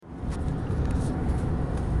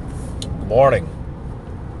Morning.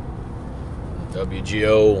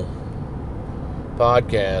 WGO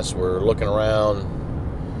podcast. We're looking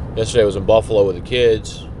around. Yesterday I was in Buffalo with the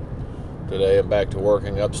kids. Today I'm back to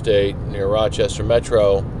working upstate near Rochester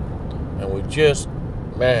Metro. And we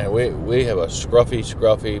have a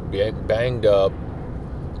scruffy, banged up,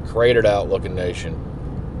 cratered out looking nation.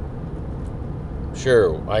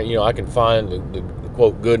 Sure, I can find the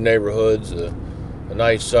quote good neighborhoods, the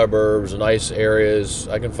nice suburbs, the nice areas.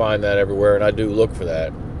 I can find that everywhere, and I do look for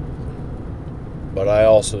that. But I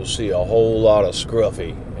also see a whole lot of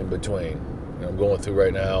scruffy in between. I'm going through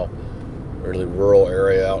right now, really rural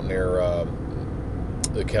area out near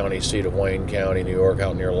the county seat of Wayne County, New York,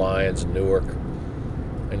 out near Lyons and Newark.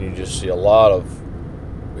 And you just see a lot of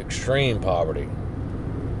extreme poverty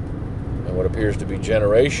and what appears to be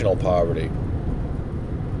generational poverty.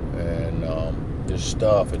 And just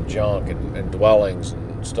stuff and junk and dwellings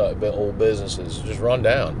and stuff, old businesses just run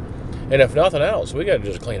down. And if nothing else, we got to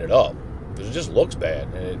just clean it up. Because it just looks bad,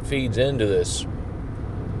 and it feeds into this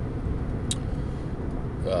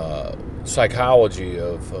psychology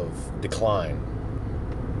of decline.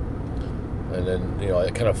 And then,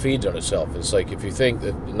 it kind of feeds on itself. It's like if you think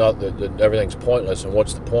that everything's pointless and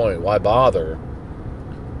what's the point, why bother,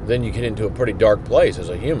 then you get into a pretty dark place as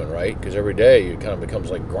a human, right? Because every day it kind of becomes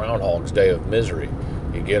like Groundhog's Day of misery.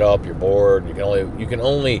 You get up, you're bored, you can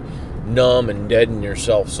only numb and deaden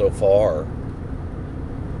yourself so far.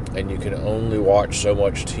 And you can only watch so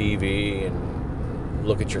much TV and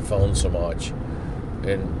look at your phone so much.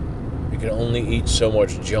 And you can only eat so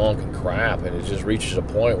much junk and crap, and it just reaches a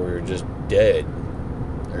point where you're just dead.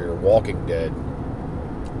 Or you're walking dead.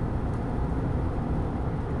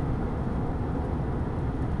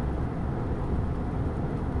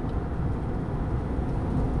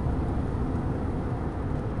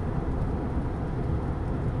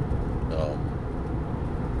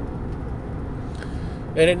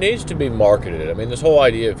 And it needs to be marketed. I mean, this whole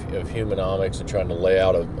idea of humanomics and trying to lay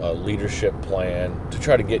out a leadership plan to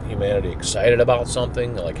try to get humanity excited about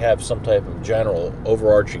something, like have some type of general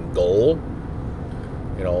overarching goal.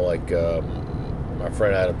 My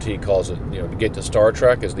friend Adam T calls it, to get to Star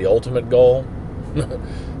Trek is the ultimate goal.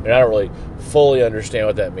 And I don't really fully understand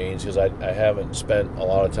what that means because I haven't spent a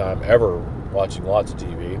lot of time ever watching lots of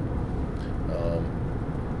TV.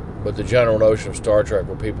 But the general notion of Star Trek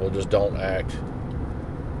where people just don't act...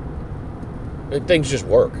 Things just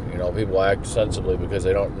work, people act sensibly because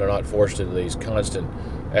they're not forced into these constant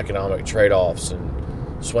economic trade-offs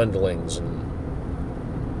and swindlings and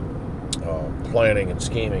planning and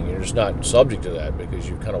scheming. You're just not subject to that because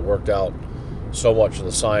you've kind of worked out so much of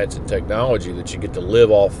the science and technology that you get to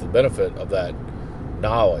live off the benefit of that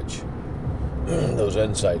knowledge, those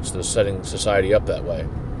insights, those setting society up that way.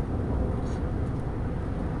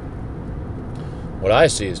 What I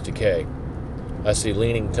see is decay. I see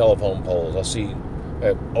leaning telephone poles. I see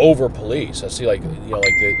over police. I see like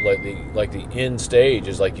the end stage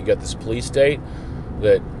is like you got this police state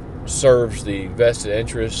that serves the vested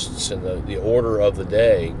interests and the order of the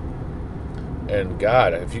day. And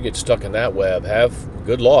God, if you get stuck in that web, have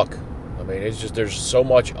good luck. I mean, it's just there's so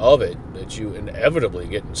much of it that you inevitably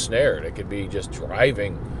get ensnared. It could be just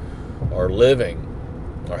driving or living,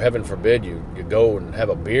 or heaven forbid you go and have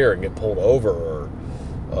a beer and get pulled over, or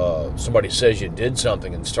somebody says you did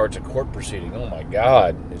something and starts a court proceeding. Oh my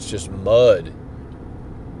God, it's just mud.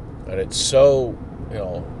 And it's so,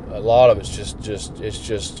 a lot of it's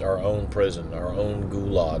just our own prison, our own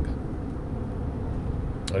gulag.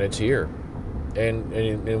 And it's here. And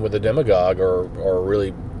with a demagogue or a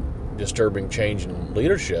really disturbing change in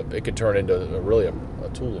leadership, it could turn into a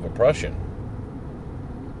tool of oppression.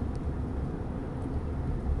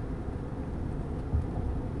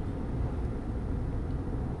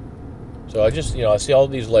 So I see all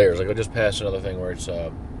these layers. Like I just passed another thing where it's,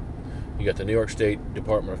 you got the New York State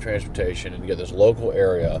Department of Transportation, and you got this local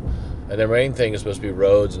area, and their main thing is supposed to be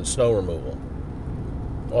roads and snow removal.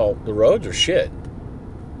 Well, the roads are shit.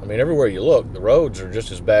 I mean, everywhere you look, the roads are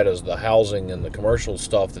just as bad as the housing and the commercial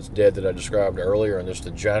stuff that's dead that I described earlier, and just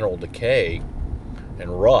the general decay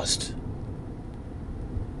and rust.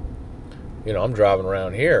 I'm driving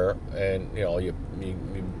around here, and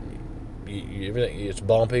everything, it's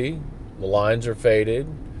bumpy. The lines are faded.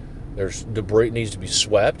 There's debris that needs to be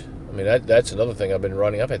swept. I mean, that's another thing I've been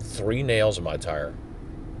running. I've had 3 nails in my tire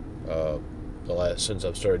since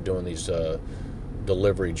I've started doing these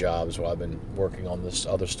delivery jobs while I've been working on this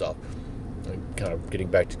other stuff. And kind of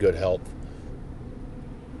getting back to good health.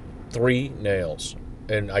 3 nails.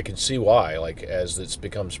 And I can see why. Like, as it's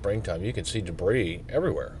become springtime, you can see debris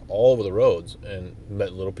everywhere, all over the roads, and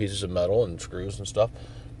little pieces of metal and screws and stuff.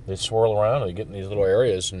 They swirl around and they get in these little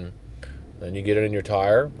areas, and Then you get it in your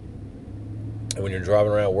tire, and when you're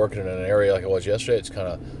driving around working in an area like I was yesterday, it's kind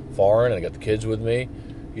of foreign, and I got the kids with me.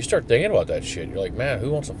 You start thinking about that shit. You're like, man, who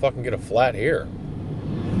wants to fucking get a flat here?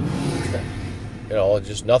 You know,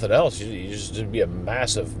 just nothing else. You just it'd be a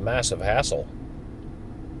massive, massive hassle.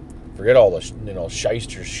 Forget all the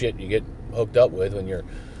shyster shit you get hooked up with when you're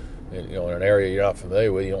in an area you're not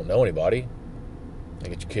familiar with. You don't know anybody. You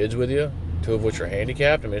get your kids with you, 2 of which are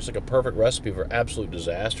handicapped. I mean, it's like a perfect recipe for absolute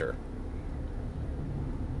disaster.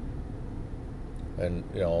 And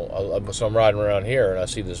so I'm riding around here and I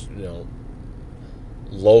see this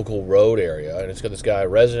local road area, and it's got this guy,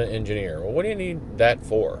 resident engineer. Well, what do you need that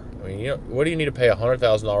for? I mean, what do you need to pay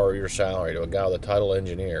 $100,000 a year salary to a guy with a title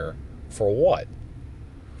engineer for what?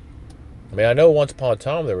 I mean, I know once upon a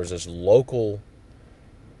time there was this local,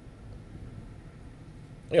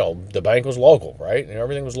 the bank was local, right? And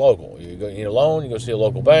everything was local. You need a loan, you go see a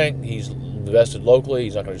local bank. He's invested locally.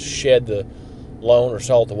 He's not going to shed the loan or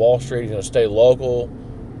sell it to Wall Street. He's going to stay local.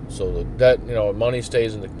 So that money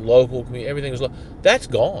stays in the local community. Everything is that's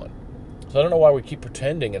gone. So I don't know why we keep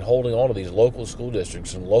pretending and holding on to these local school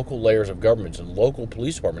districts and local layers of governments and local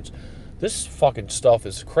police departments. This fucking stuff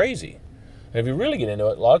is crazy. And if you really get into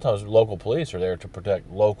it, a lot of times local police are there to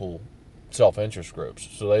protect local self-interest groups.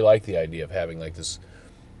 So they like the idea of having like this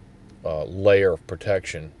layer of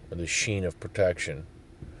protection, or the sheen of protection.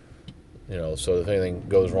 So if anything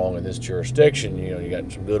goes wrong in this jurisdiction, you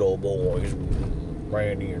got some good old boys,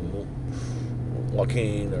 Randy and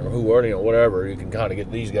Joaquin or whoever, whatever, you can kind of get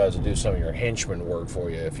these guys to do some of your henchman work for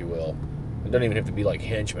you, if you will. It doesn't even have to be like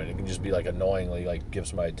henchmen. It can just be like annoyingly, like give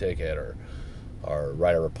somebody a ticket or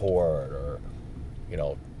write a report or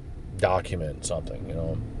document something.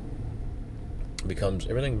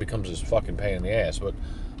 Everything becomes this fucking pain in the ass. But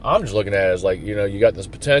I'm just looking at it as like, you got this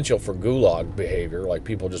potential for gulag behavior, like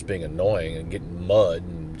people just being annoying and getting mud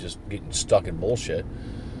and just getting stuck in bullshit.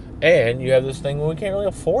 And you have this thing where we can't really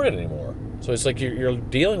afford it anymore. So it's like you're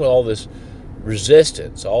dealing with all this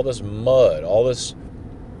resistance, all this mud, all this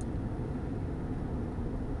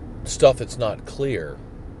stuff that's not clear.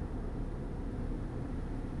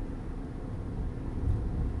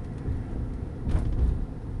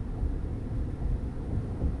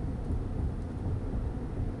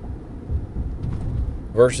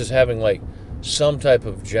 Versus having like some type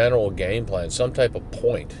of general game plan, some type of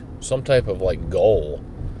point, some type of like goal.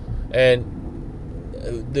 And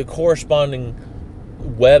the corresponding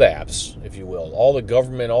web apps, if you will, all the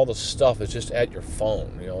government, all the stuff is just at your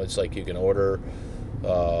phone. It's like you can order,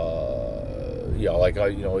 like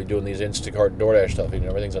doing these Instacart, DoorDash stuff.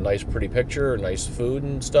 Everything's a nice, pretty picture, nice food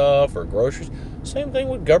and stuff, or groceries. Same thing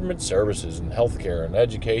with government services and healthcare and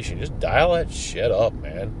education. Just dial that shit up,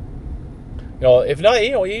 man. If not,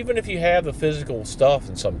 even if you have the physical stuff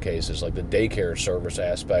in some cases, like the daycare service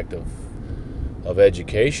aspect of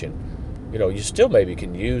education, you still maybe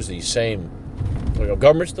can use these same,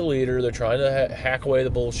 government's the leader, they're trying to hack away the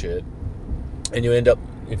bullshit, and you end up,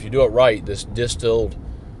 if you do it right, this distilled,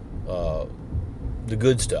 the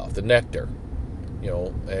good stuff, the nectar,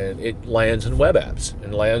 and it lands in web apps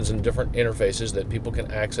and lands in different interfaces that people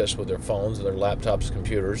can access with their phones and their laptops,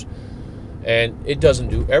 computers. And it doesn't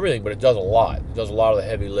do everything, but it does a lot. It does a lot of the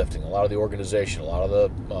heavy lifting, a lot of the organization, a lot of the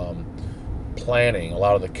planning, a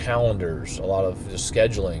lot of the calendars, a lot of the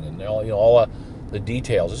scheduling, and all the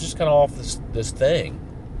details. It's just kind of off this thing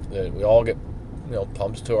that we all get,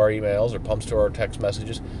 pumps to our emails or pumps to our text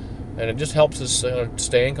messages, and it just helps us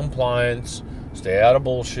stay in compliance, stay out of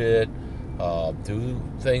bullshit, do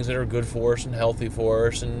things that are good for us and healthy for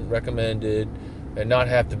us and recommended, and not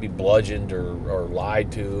have to be bludgeoned or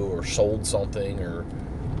lied to or sold something or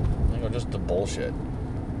just the bullshit.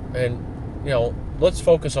 And let's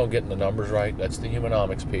focus on getting the numbers right. That's the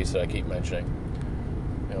humanomics piece that I keep mentioning.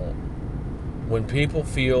 When people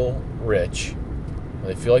feel rich,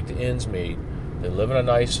 when they feel like the ends meet, they live in a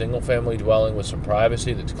nice single-family dwelling with some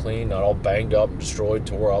privacy that's clean, not all banged up, destroyed,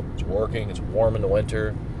 tore up. It's working. It's warm in the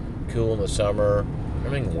winter, cool in the summer.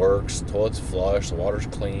 Everything works. The toilet's flush. The water's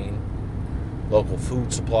clean. Local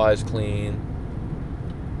food supplies clean.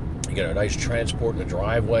 You get a nice transport in the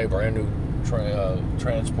driveway, brand new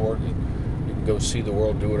transport. You can go see the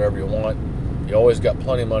world, do whatever you want. You always got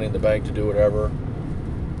plenty of money in the bank to do whatever.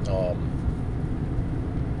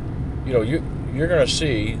 You're going to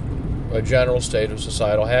see a general state of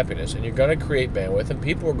societal happiness, and you're going to create bandwidth, and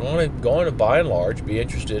people are going to by and large be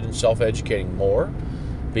interested in self-educating more,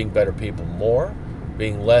 being better people more,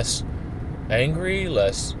 being less angry,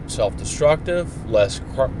 less self-destructive, less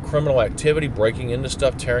criminal activity, breaking into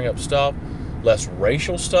stuff, tearing up stuff, less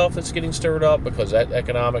racial stuff that's getting stirred up because that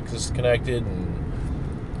economics is connected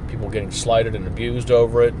and people getting slighted and abused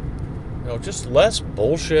over it. just less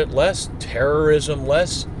bullshit, less terrorism,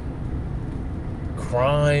 less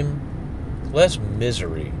crime, less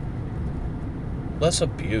misery, less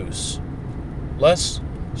abuse, less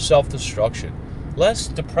self-destruction, less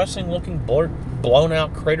depressing-looking,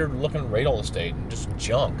 blown-out, cratered-looking radar estate and just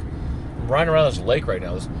junk. I'm riding around this lake right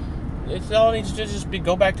now. It all needs to just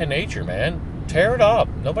go back to nature, man. Tear it up.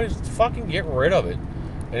 Nobody's fucking get rid of it.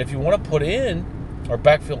 And if you want to put in or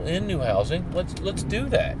backfill in new housing, let's do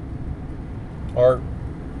that. Or,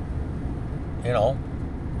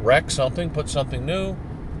 wreck something, put something new,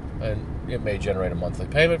 and it may generate a monthly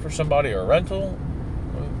payment for somebody or a rental.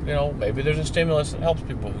 Maybe there's a stimulus that helps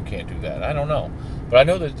people who can't do that. I don't know. But I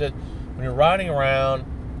know that when you're riding around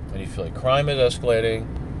and you feel like crime is escalating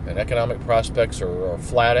and economic prospects are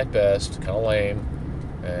flat at best, kind of lame,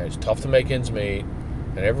 and it's tough to make ends meet,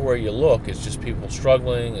 and everywhere you look, it's just people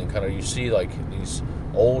struggling, and kind of you see like these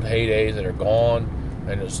old heydays that are gone,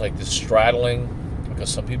 and it's like this straddling,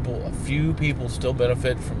 because a few people still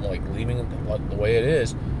benefit from like leaving it the way it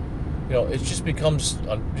is. It just becomes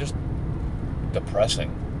just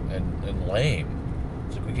depressing and lame.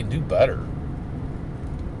 It's like we can do better.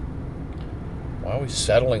 Why are we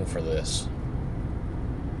settling for this?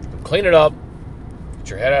 Clean it up. Get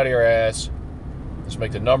your head out of your ass. Let's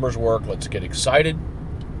make the numbers work. Let's get excited.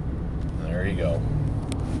 And there you go.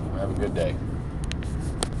 Have a good day.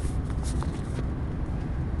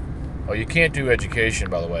 Oh, you can't do education,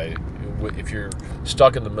 by the way. If you're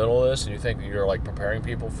stuck in the middle of this and you think that you're like preparing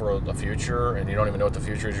people for the future and you don't even know what the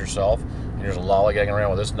future is yourself, and you're just lollygagging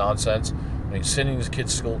around with this nonsense, sending these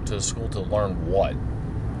kids to school to learn what?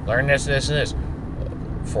 Learn this, this, and this.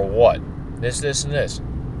 For what? This, and this.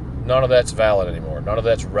 None of that's valid anymore. None of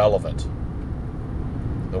that's relevant.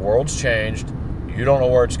 The world's changed. You don't know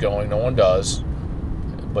where it's going. No one does.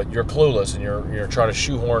 But you're clueless, and you're trying to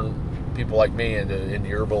shoehorn people like me into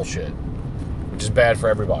your bullshit, which is bad for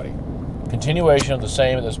everybody. Continuation of the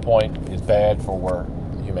same at this point is bad for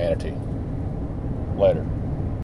humanity. Later.